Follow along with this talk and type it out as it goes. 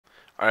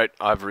Alright,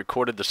 I've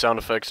recorded the sound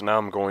effects. Now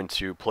I'm going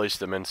to place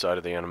them inside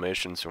of the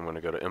animation. So I'm going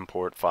to go to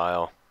Import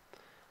File,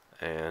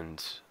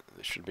 and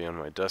they should be on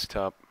my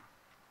desktop.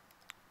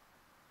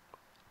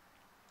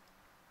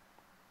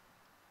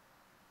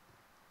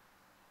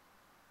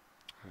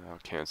 I'll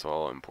cancel,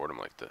 I'll import them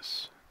like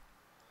this.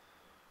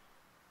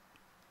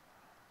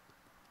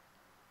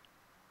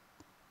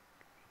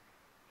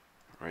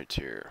 Right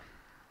here.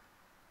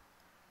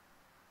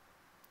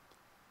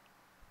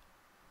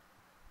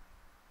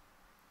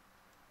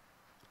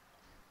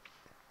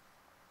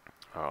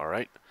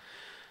 Alright,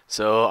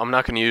 so I'm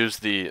not going to use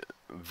the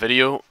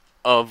video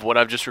of what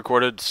I've just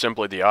recorded,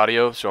 simply the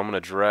audio. So I'm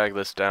going to drag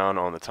this down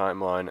on the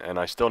timeline, and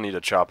I still need to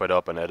chop it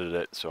up and edit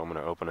it. So I'm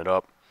going to open it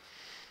up.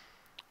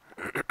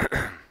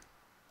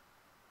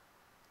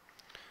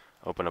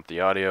 Open up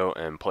the audio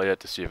and play it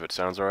to see if it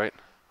sounds alright.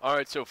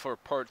 Alright, so for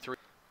part 3.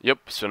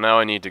 Yep, so now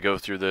I need to go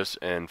through this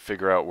and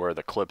figure out where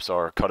the clips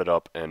are, cut it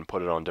up, and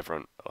put it on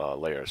different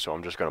layers. So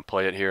I'm just going to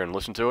play it here and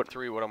listen to it.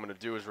 What I'm going to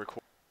do is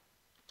record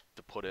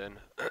to put in.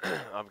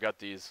 I've got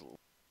these.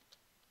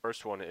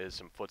 First one is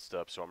some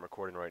footsteps, so I'm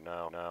recording right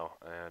now,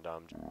 and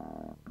I'm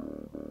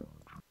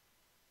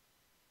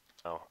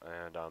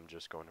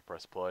just going to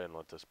press play and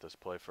let this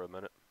play for a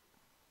minute.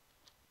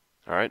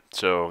 Alright,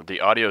 so the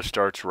audio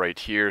starts right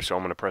here, so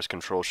I'm going to press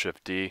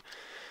Control-Shift-D,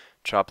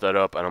 chop that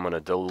up, and I'm going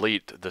to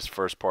delete this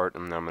first part,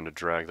 and then I'm going to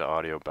drag the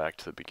audio back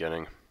to the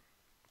beginning.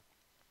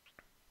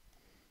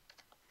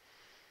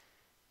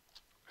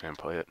 And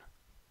play it.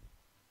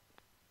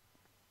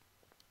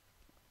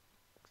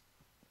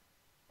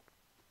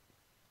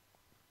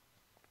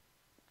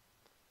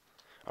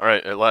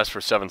 Alright, it lasts for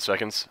 7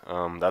 seconds.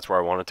 That's where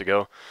I want it to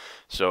go.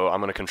 So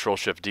I'm going to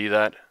Control-Shift-D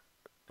that.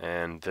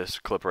 And this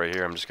clip right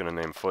here, I'm just going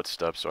to name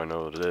Footsteps so I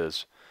know what it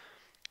is.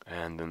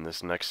 And then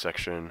this next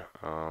section,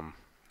 now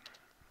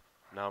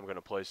I'm going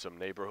to play some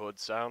neighborhood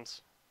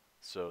sounds.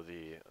 So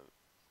the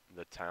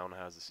town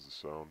has this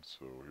sound,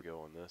 so we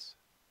go on this.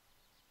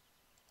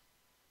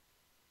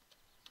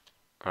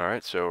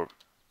 Alright, so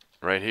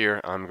right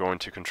here, I'm going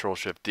to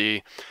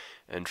Control-Shift-D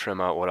and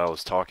trim out what I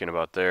was talking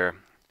about there.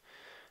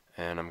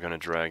 And I'm going to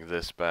drag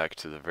this back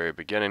to the very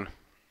beginning.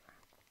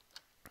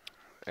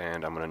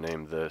 And I'm going to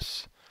name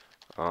this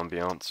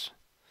Ambiance.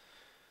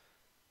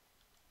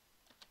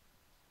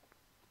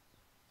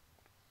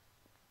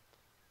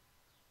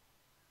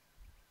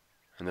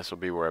 And this will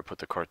be where I put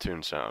the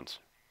cartoon sounds.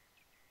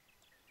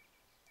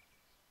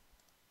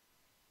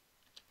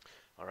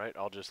 Alright,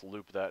 I'll just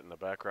loop that in the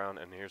background,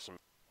 and here's some.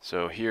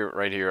 So here,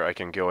 right here, I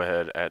can go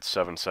ahead at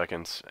 7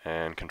 seconds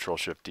and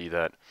Control-Shift-D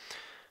that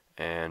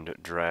and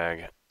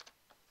drag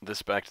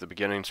this back to the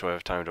beginning so I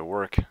have time to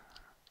work, and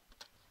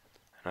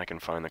I can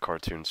find the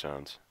cartoon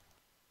sounds.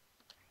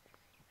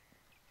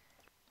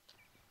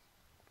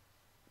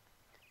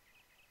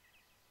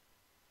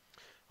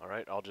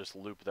 Alright, I'll just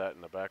loop that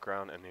in the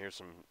background, and here's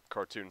some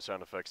cartoon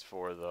sound effects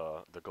for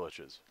the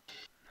glitches.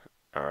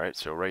 Alright,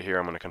 so right here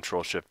I'm going to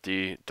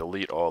Control-Shift-D,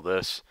 delete all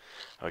this.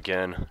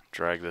 Again,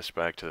 drag this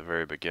back to the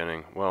very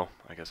beginning. Well,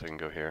 I guess I can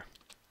go here.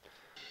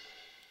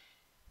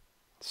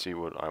 See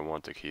what I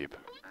want to keep.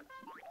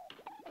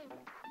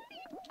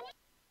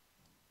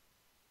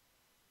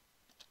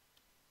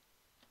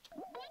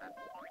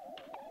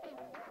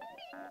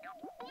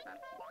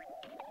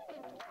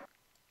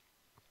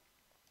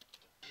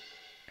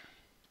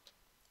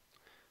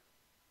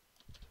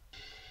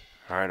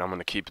 Alright, I'm going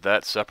to keep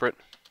that separate.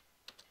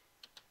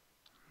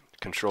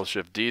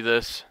 Control-Shift-D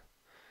this.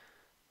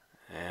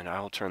 And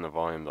I'll turn the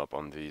volume up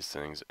on these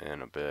things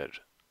in a bit.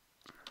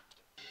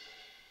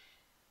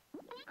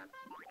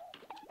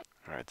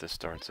 Alright, this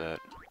starts at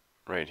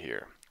right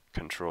here.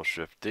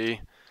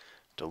 Control-Shift-D,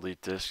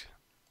 delete this,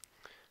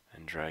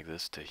 and drag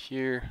this to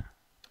here.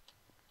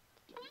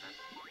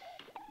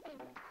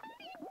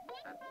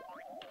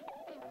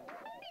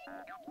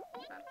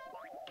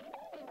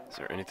 Is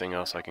there anything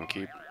else I can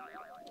keep?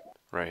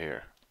 Right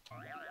here.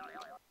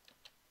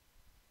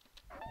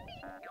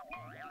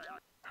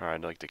 Alright,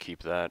 I'd like to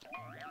keep that.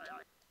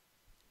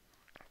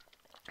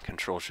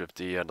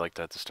 Control-Shift-D, I'd like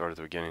that to start at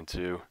the beginning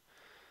too.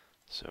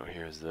 So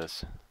here's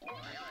this.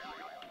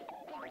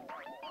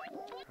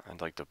 I'd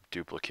like to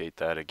duplicate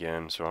that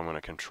again, so I'm going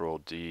to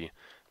Control-D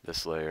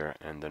this layer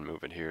and then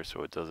move it here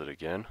so it does it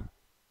again.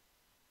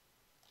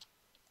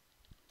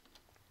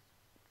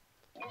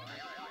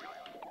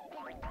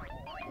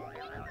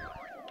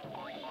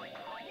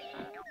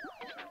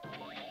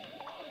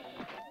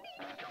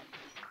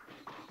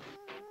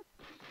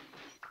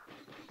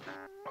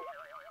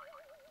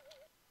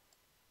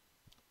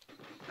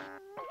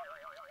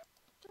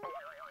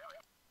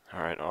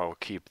 Alright, I'll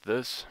keep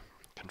this,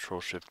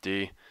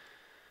 Control-Shift-D,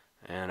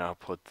 and I'll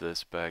put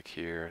this back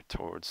here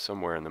towards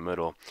somewhere in the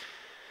middle.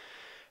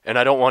 And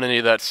I don't want any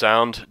of that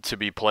sound to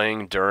be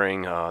playing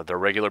during the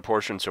regular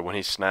portion, so when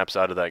he snaps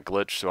out of that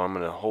glitch, so I'm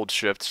going to hold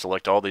Shift,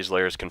 select all these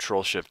layers,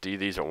 Control-Shift-D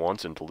these at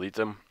once and delete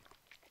them.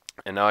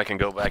 And now I can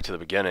go back to the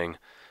beginning,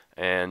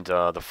 and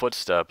the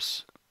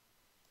footsteps,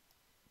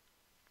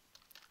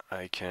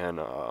 I can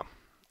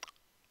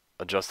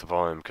adjust the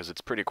volume because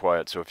it's pretty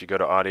quiet. So if you go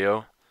to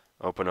Audio,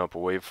 open up a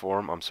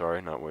waveform. I'm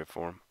sorry, not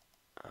waveform.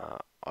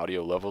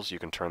 Audio levels, you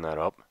can turn that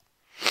up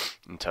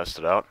and test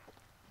it out.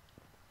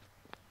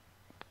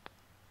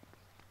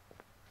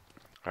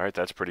 Alright,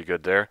 that's pretty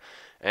good there.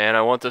 And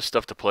I want this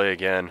stuff to play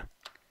again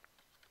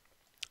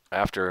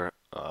after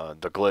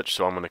the glitch,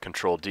 so I'm going to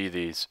Control D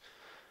these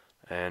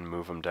and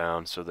move them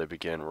down so they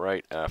begin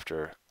right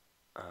after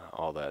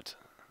all that.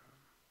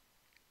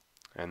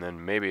 And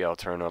then maybe I'll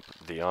turn up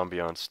the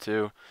ambiance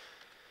too.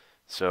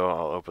 So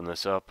I'll open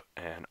this up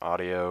and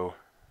audio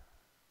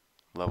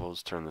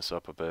levels, turn this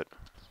up a bit.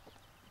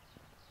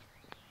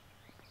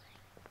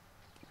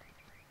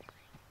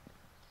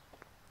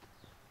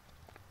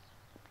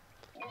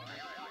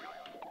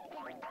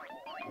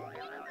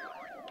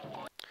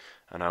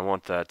 And I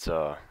want that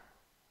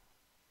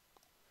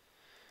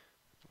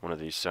one of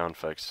these sound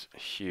effects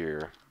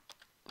here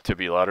to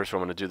be louder, so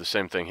I'm going to do the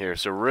same thing here.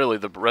 So really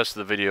the rest of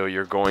the video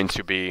you're going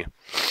to be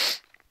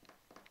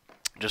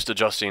just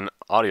adjusting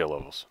audio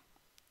levels.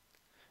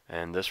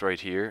 And this right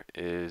here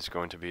is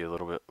going to be a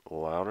little bit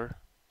louder.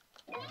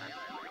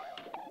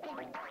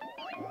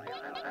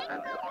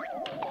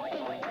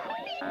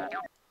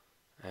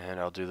 And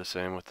I'll do the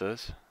same with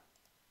this.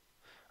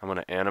 I'm going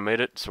to animate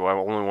it, so I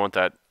only want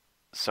that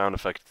sound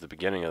effect at the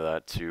beginning of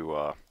that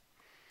to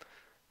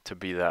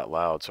be that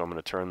loud. So I'm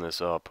going to turn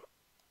this up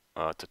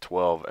to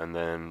 12, and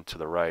then to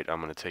the right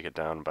I'm going to take it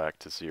down back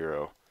to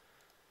 0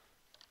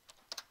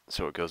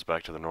 so it goes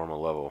back to the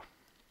normal level.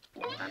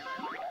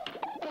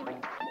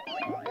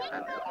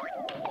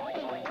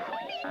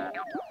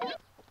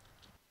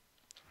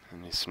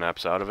 And he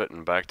snaps out of it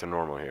and back to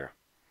normal here.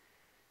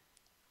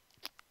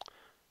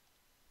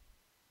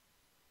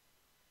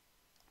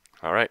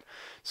 Alright,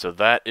 so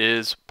that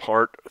is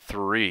part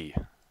 3.